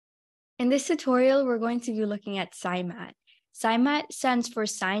In this tutorial, we're going to be looking at SciMAT. SciMAT stands for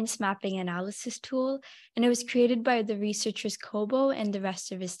Science Mapping Analysis Tool, and it was created by the researchers Kobo and the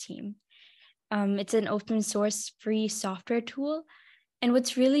rest of his team. It's an open source free software tool. And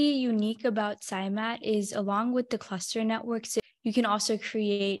what's really unique about SciMAT is along with the cluster networks, you can also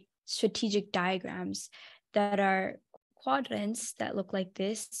create strategic diagrams that are quadrants that look like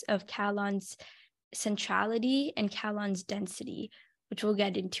this of Calon's centrality and Calon's density, which we'll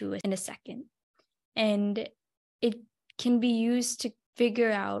get into in a second. And it can be used to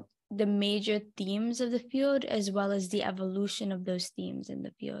figure out the major themes of the field as well as the evolution of those themes in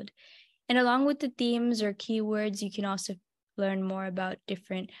the field. And along with the themes or keywords, you can also learn more about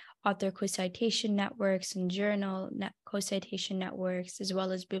different author co-citation networks and journal co-citation networks, as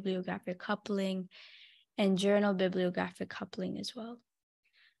well as bibliographic coupling and journal bibliographic coupling as well.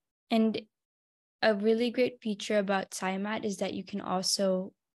 And a really great feature about SciMAT is that you can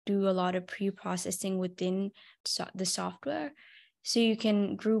also do a lot of pre-processing within the software. So you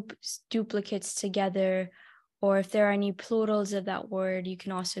can group duplicates together, or if there are any plurals of that word, you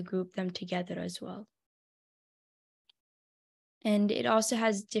can also group them together as well. And it also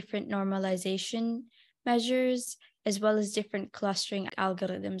has different normalization measures, as well as different clustering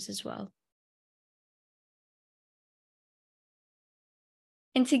algorithms as well.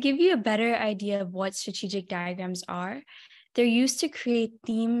 And to give you a better idea of what strategic diagrams are, they're used to create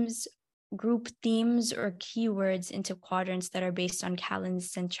themes, group themes or keywords into quadrants that are based on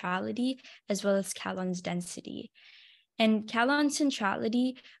Calon's centrality as well as Calon's density. And Calon's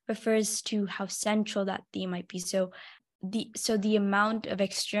centrality refers to how central that theme might be. So the amount of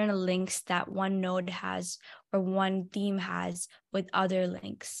external links that one node has or one theme has with other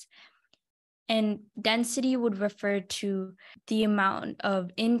links. And density would refer to the amount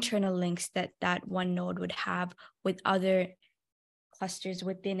of internal links that one node would have with other clusters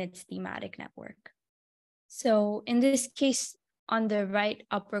within its thematic network. So in this case, on the right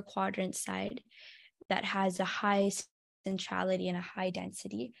upper quadrant side that has a high centrality and a high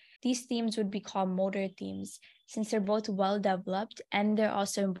density, these themes would be called motor themes, since they're both well developed and they're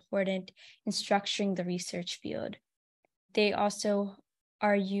also important in structuring the research field. They also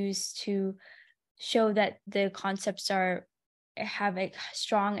are used to show that the concepts have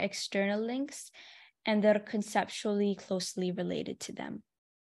strong external links and they're conceptually closely related to them.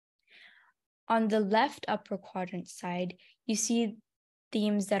 On the left upper quadrant side, you see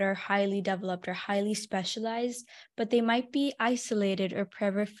themes that are highly developed or highly specialized, but they might be isolated or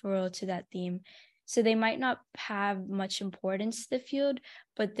peripheral to that theme. So they might not have much importance to the field,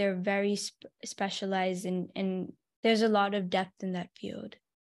 but they're very specialized and there's a lot of depth in that field.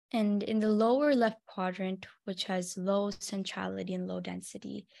 And in the lower left quadrant, which has low centrality and low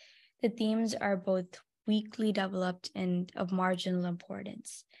density, the themes are both weakly developed and of marginal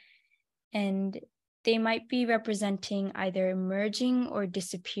importance. And they might be representing either emerging or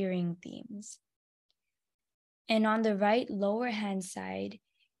disappearing themes. And on the right lower hand side,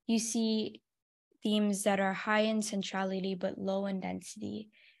 you see themes that are high in centrality but low in density.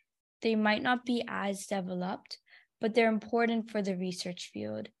 They might not be as developed, but they're important for the research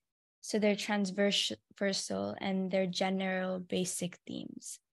field. So they're transversal and they're general basic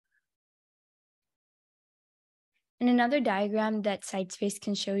themes. And another diagram that SciSpace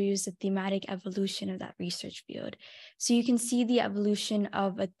can show you is the thematic evolution of that research field. So you can see the evolution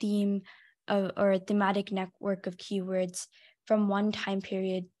of a theme or a thematic network of keywords from one time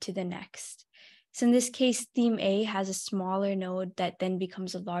period to the next. So in this case, theme A has a smaller node that then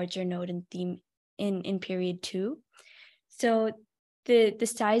becomes a larger node in period 2. So the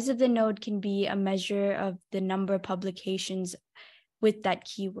size of the node can be a measure of the number of publications with that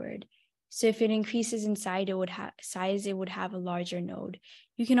keyword. So if it increases in size, it would have a larger node.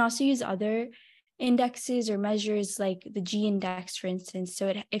 You can also use other indexes or measures like the G index, for instance.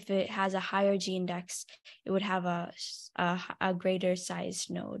 So if it has a higher G index, it would have a greater sized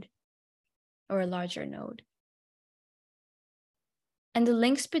node or a larger node. And the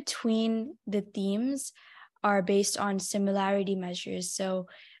links between the themes are based on similarity measures. So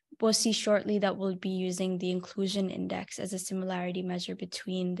we'll see shortly that we'll be using the inclusion index as a similarity measure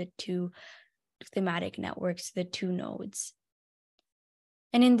between the two thematic networks, the two nodes.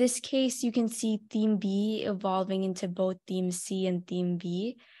 And in this case, you can see theme B evolving into both theme C and theme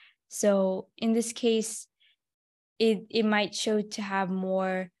B. So in this case, it might show to have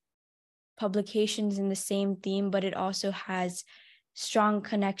more publications in the same theme, but it also has strong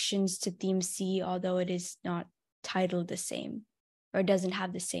connections to theme C, although it is not titled the same or doesn't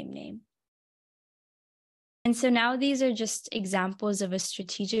have the same name. And so now these are just examples of a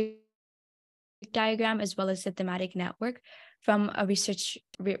strategic diagram as well as the thematic network. from a research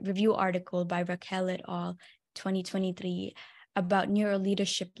review article by Raquel et al. 2023 about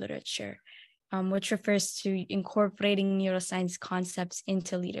neuroleadership literature, which refers to incorporating neuroscience concepts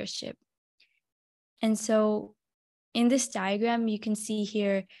into leadership. And so in this diagram, you can see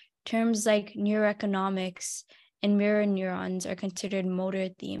here terms like neuroeconomics and mirror neurons are considered motor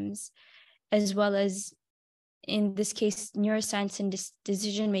themes, as well as, in this case, neuroscience and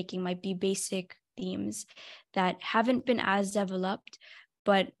decision-making might be basic themes that haven't been as developed,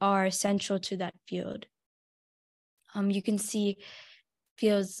 but are central to that field. You can see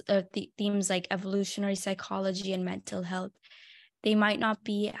fields of themes like evolutionary psychology and mental health. They might not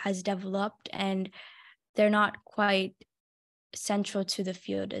be as developed, and they're not quite central to the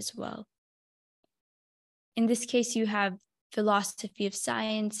field as well. In this case, you have philosophy of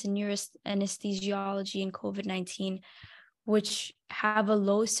science and neuroanesthesiology and COVID-19, which have a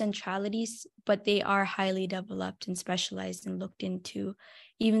low centrality, but they are highly developed and specialized and looked into,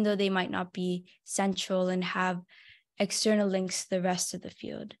 even though they might not be central and have external links to the rest of the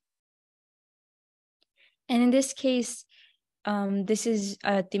field. And in this case, this is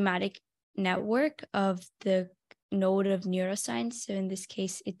a thematic network of the node of neuroscience. So in this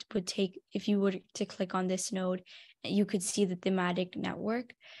case, it would take, if you were to click on this node, you could see the thematic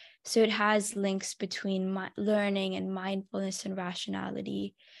network. So it has links between learning and mindfulness and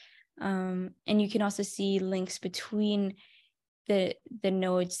rationality. And you can also see links between the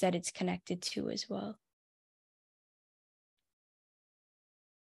nodes that it's connected to as well.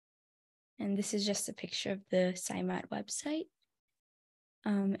 And this is just a picture of the SciMAT website.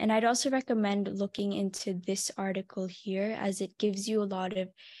 And I'd also recommend looking into this article here, as it gives you a lot of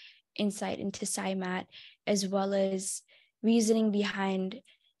insight into SciMAT, as well as reasoning behind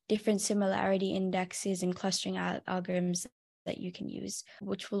different similarity indexes and clustering algorithms that you can use,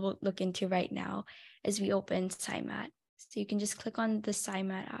 which we'll look into right now as we open SciMAT. So you can just click on the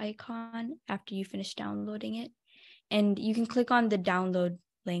SciMAT icon after you finish downloading it, and you can click on the download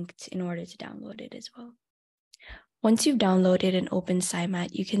link in order to download it as well. Once you've downloaded and opened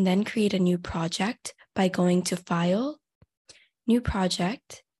SciMAT, you can then create a new project by going to File, New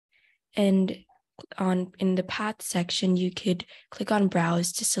Project, and in the Path section, you could click on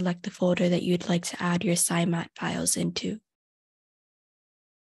Browse to select the folder that you'd like to add your SciMAT files into.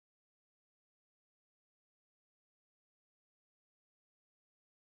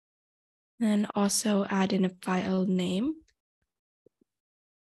 Then also add in a file name.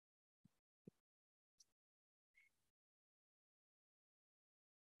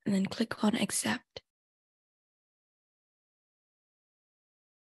 And then click on Accept.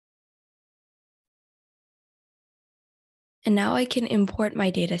 And now I can import my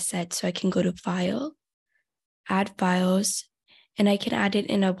data set. So I can go to File, Add Files, and I can add it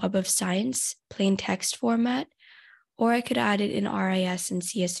in a Web of Science plain text format, or I could add it in RIS and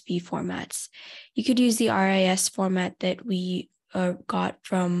CSV formats. You could use the RIS format that we got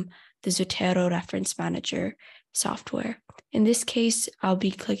from the Zotero Reference Manager software. In this case, I'll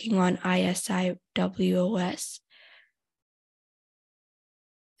be clicking on ISIWOS,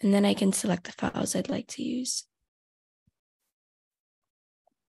 and then I can select the files I'd like to use.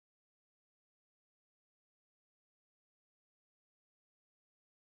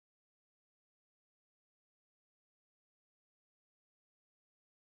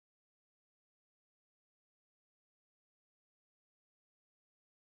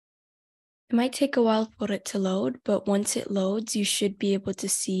 It might take a while for it to load, but once it loads, you should be able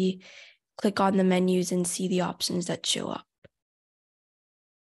to click on the menus and see the options that show up.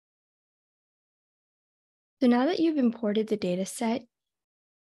 So now that you've imported the data set,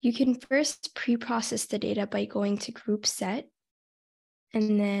 you can first pre-process the data by going to Group Set,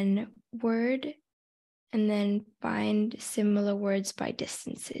 and then Word, and then find similar words by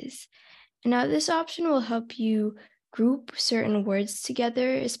distances. And now this option will help you group certain words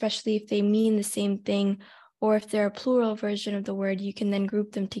together, especially if they mean the same thing, or if they're a plural version of the word, you can then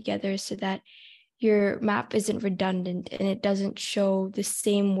group them together so that your map isn't redundant and it doesn't show the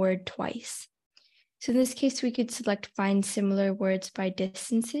same word twice. So in this case, we could select Find Similar Words by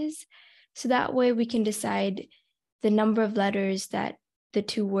Distances. So that way we can decide the number of letters that the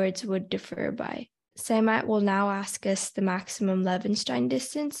two words would differ by. SciMAT will now ask us the maximum Levenshtein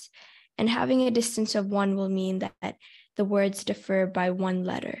distance, and having a distance of 1 will mean that the words differ by 1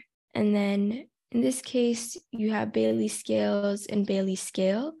 letter. And then in this case, you have Bailey scales and Bailey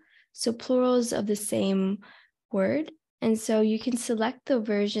scale, so plurals of the same word. And so you can select the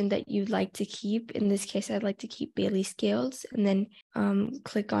version that you'd like to keep. In this case, I'd like to keep Bailey scales, and then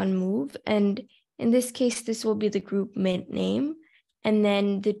click on Move. And in this case, this will be the group name. And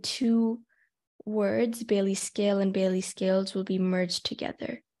then the two words, Bailey scale and Bailey scales, will be merged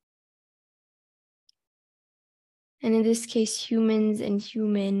together. And in this case, humans and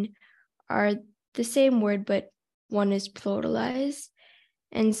human are the same word, but one is pluralized.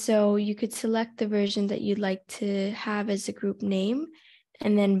 And so you could select the version that you'd like to have as a group name,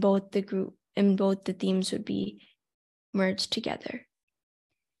 and then both the group and both the themes would be merged together.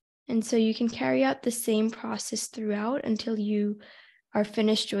 And so you can carry out the same process throughout until you are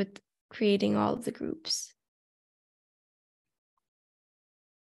finished with creating all of the groups.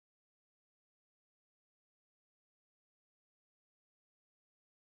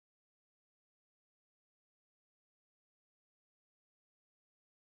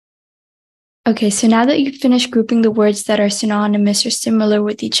 Okay, so now that you've finished grouping the words that are synonymous or similar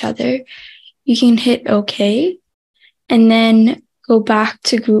with each other, you can hit OK and then go back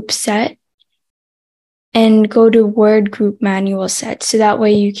to group set and go to word group manual set. So that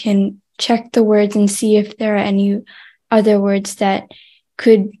way you can check the words and see if there are any other words that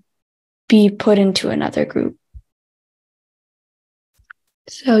could be put into another group.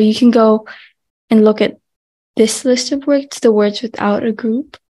 So you can go and look at this list of words, the words without a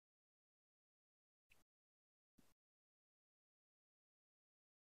group.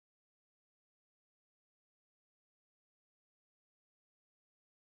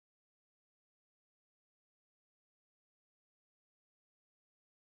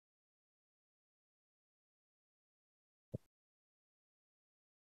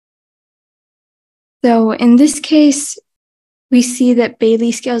 So in this case, we see that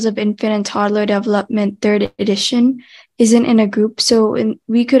Bailey Scales of Infant and Toddler Development 3rd edition isn't in a group. So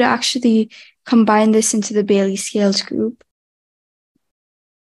we could actually combine this into the Bailey Scales group.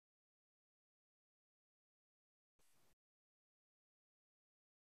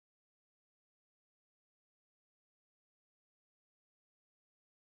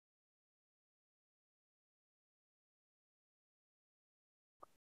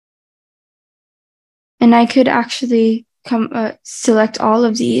 And I could actually select all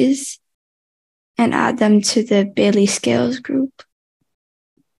of these and add them to the Bailey Scales group.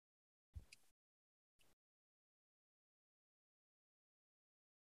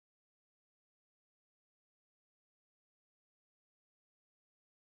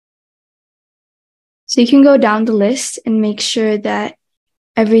 So you can go down the list and make sure that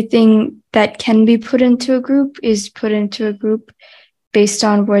everything that can be put into a group is put into a group based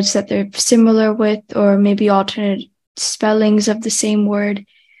on words that they're similar with, or maybe alternate spellings of the same word,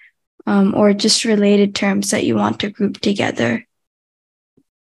 or just related terms that you want to group together.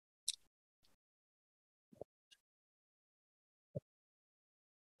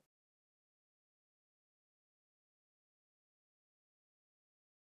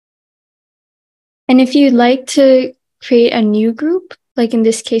 And if you'd like to create a new group, like in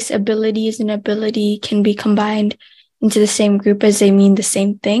this case, abilities and ability can be combined into the same group as they mean the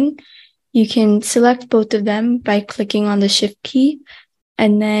same thing, you can select both of them by clicking on the Shift key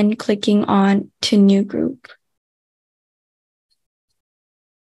and then clicking on to new group.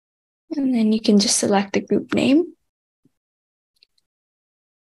 And then you can just select the group name.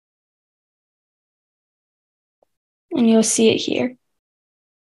 And you'll see it here.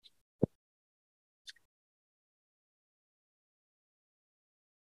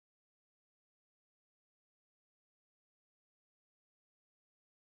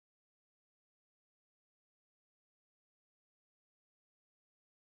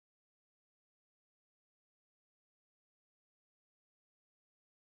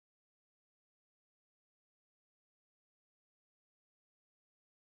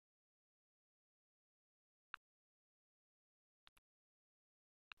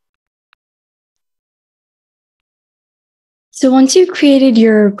 So once you've created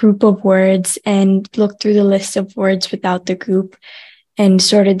your group of words and looked through the list of words without the group and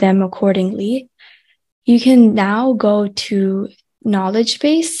sorted them accordingly, you can now go to knowledge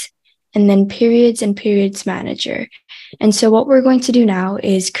base and then periods and periods manager. And so what we're going to do now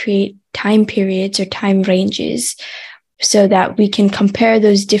is create time periods or time ranges so that we can compare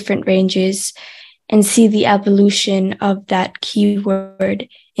those different ranges and see the evolution of that keyword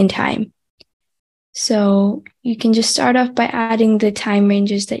in time. So you can just start off by adding the time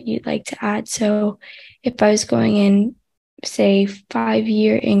ranges that you'd like to add. So if I was going in, say,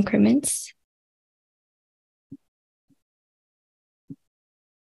 5-year increments,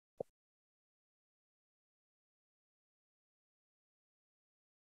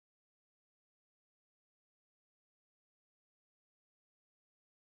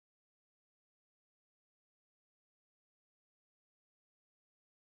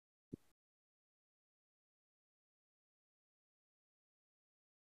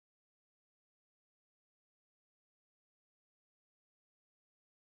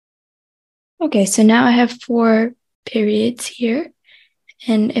 Okay, so now I have 4 periods here.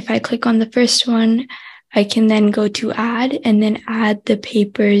 And if I click on the first one, I can then go to add and then add the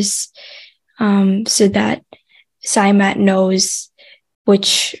papers so that SciMAT knows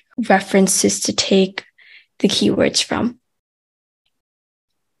which references to take the keywords from.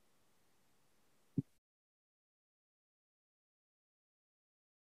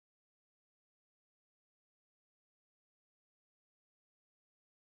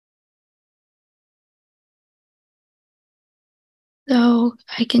 So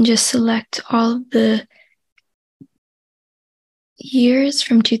I can just select all of the years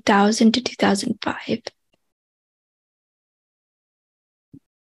from 2000 to 2005.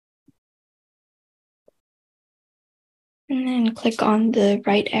 And then click on the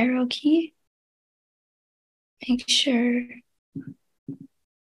right arrow key. Make sure.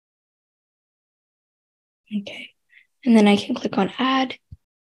 Okay. And then I can click on add.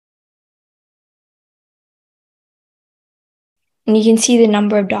 And you can see the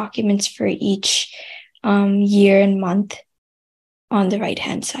number of documents for each year and month on the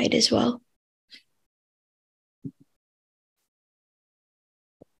right-hand side as well.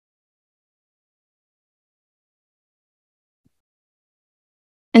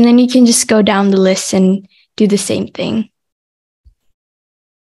 And then you can just go down the list and do the same thing.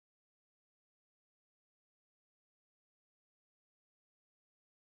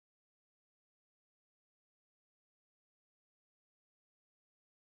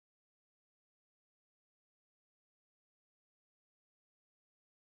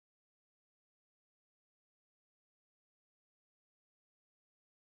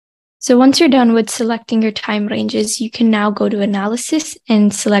 So once you're done with selecting your time ranges, you can now go to analysis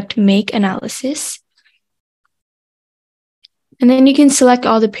and select make analysis. And then you can select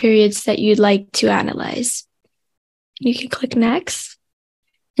all the periods that you'd like to analyze. You can click next.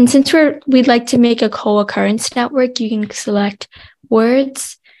 And since we'd like to make a co-occurrence network, you can select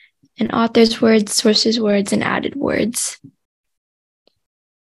words and authors words, sources words, and added words.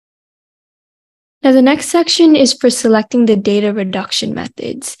 Now, the next section is for selecting the data reduction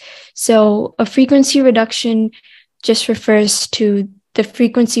methods. So a frequency reduction just refers to the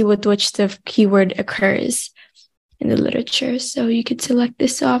frequency with which the keyword occurs in the literature. So you could select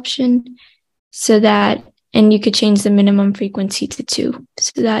this option so that, and you could change the minimum frequency to 2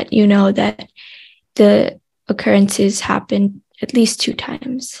 so that you know that the occurrences happen at least 2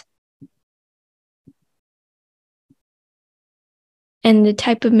 times. And the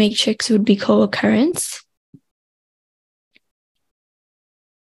type of matrix would be co-occurrence.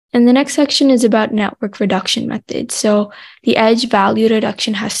 And the next section is about network reduction methods. So the edge value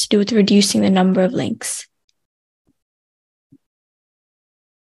reduction has to do with reducing the number of links.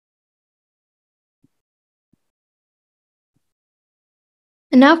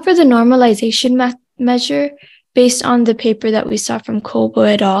 And now for the normalization measure, based on the paper that we saw from Kobo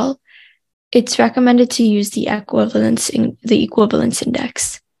et al., it's recommended to use the equivalence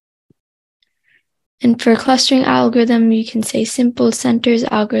index. And for clustering algorithm, you can say simple centers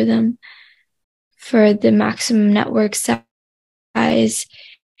algorithm. For the maximum network size,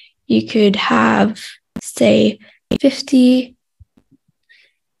 you could have, say, 50.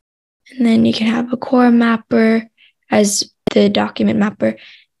 And then you can have a core mapper as the document mapper.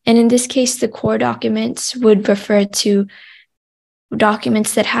 And in this case, the core documents would refer to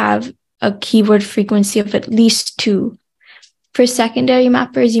documents that have a keyword frequency of at least 2. For secondary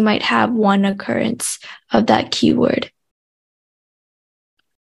mappers, you might have 1 occurrence of that keyword.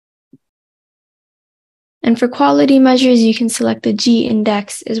 And for quality measures, you can select the G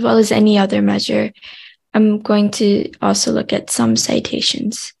index as well as any other measure. I'm going to also look at some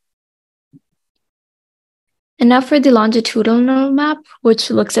citations. And now for the longitudinal map, which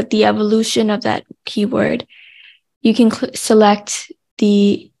looks at the evolution of that keyword, you can select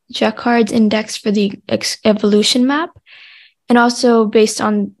the Jacquard's index for the evolution map. And also based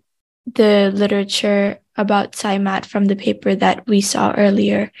on the literature about SciMAT from the paper that we saw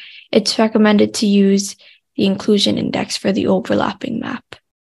earlier, it's recommended to use the inclusion index for the overlapping map.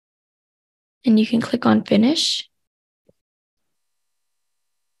 And you can click on finish.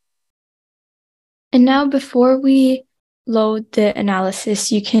 And now before we load the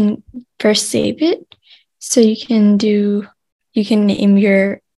analysis, you can first save it. So you can name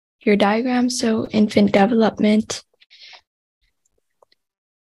your diagram. So infant development,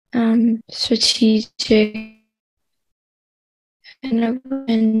 strategic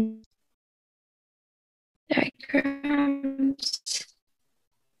and diagrams.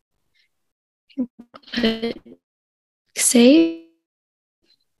 Click save.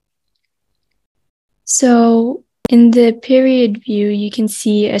 So In the period view, you can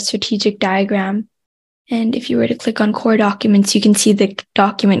see a strategic diagram. And if you were to click on core documents, you can see the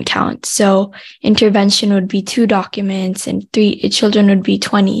document count. So intervention would be 2 documents and 3 children would be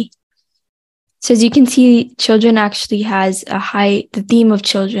 20. So as you can see, children actually has the theme of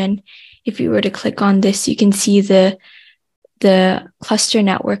children. If you were to click on this, you can see the cluster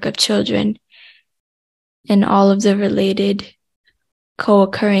network of children and all of the related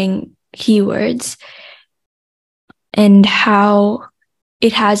co-occurring keywords and how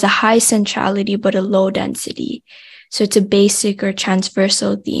it has a high centrality but a low density. So it's a basic or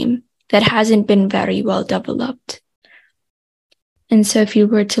transversal theme that hasn't been very well developed. And so if you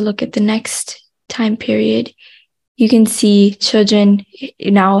were to look at the next time period, you can see children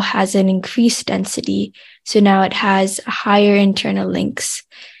now has an increased density. So now it has higher internal links.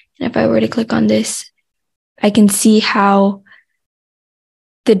 And if I were to click on this, I can see how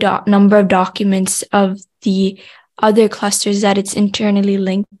the number of documents of the other clusters that it's internally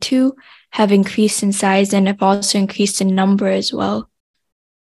linked to have increased in size and have also increased in number as well.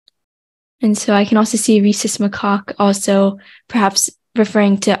 And so I can also see rhesus macaque also perhaps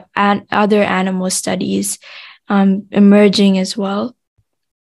referring to other animal studies emerging as well.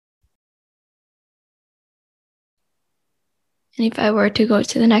 And if I were to go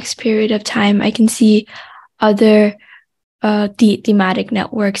to the next period of time, I can see other thematic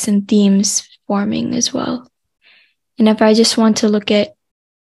networks and themes forming as well. And if I just want to look at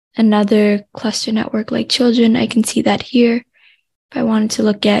another cluster network like children, I can see that here. If I wanted to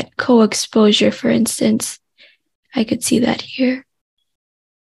look at co-exposure, for instance, I could see that here.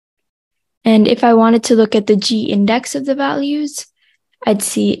 And if I wanted to look at the G index of the values,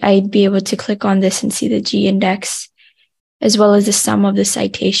 I'd be able to click on this and see the G index, as well as the sum of the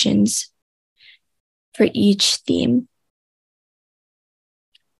citations for each theme.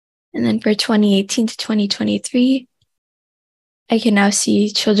 And then for 2018 to 2023, I can now see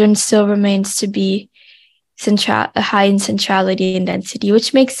children still remains to be high in centrality and density,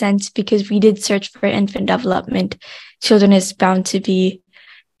 which makes sense because we did search for infant development. Children is bound to be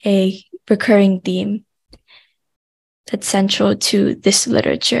a recurring theme that's central to this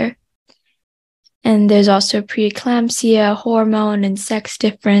literature. And there's also preeclampsia, hormone, and sex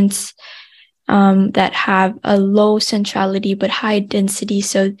difference that have a low centrality but high density.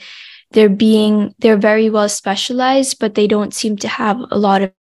 So they're very well specialized, but they don't seem to have a lot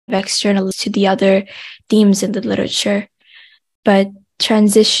of external to the other themes in the literature. But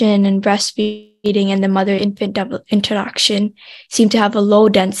transition and breastfeeding and the mother-infant interaction seem to have a low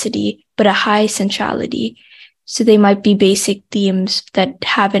density but a high centrality. So they might be basic themes that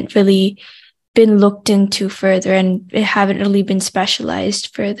haven't really been looked into further and haven't really been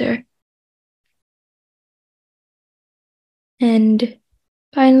specialized further. And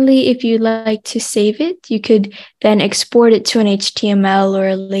finally, if you'd like to save it, you could then export it to an HTML or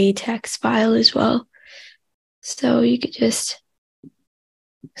a LaTeX file as well. So you could just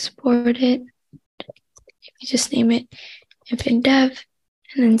export it. You just name it infant dev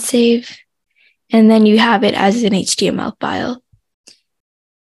and then save. And then you have it as an HTML file.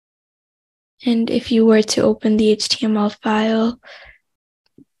 And if you were to open the HTML file,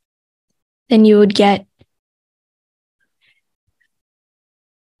 then you would get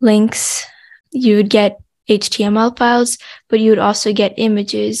links, you would get HTML files, but you would also get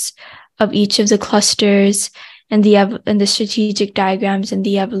images of each of the clusters and the strategic diagrams and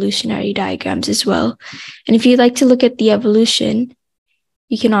the evolutionary diagrams as well. And if you'd like to look at the evolution,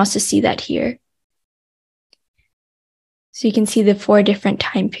 you can also see that here. So you can see the 4 different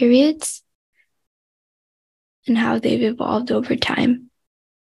time periods and how they've evolved over time.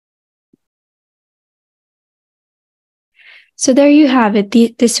 So there you have it.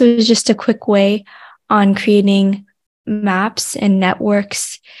 This was just a quick way on creating maps and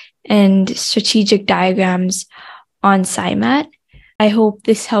networks and strategic diagrams on SciMAT. I hope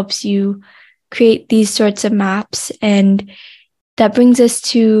this helps you create these sorts of maps. And that brings us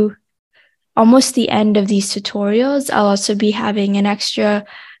to almost the end of these tutorials. I'll also be having an extra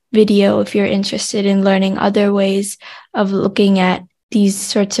video if you're interested in learning other ways of looking at these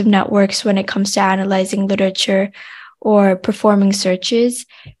sorts of networks when it comes to analyzing literature or performing searches.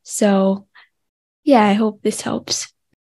 So yeah, I hope this helps.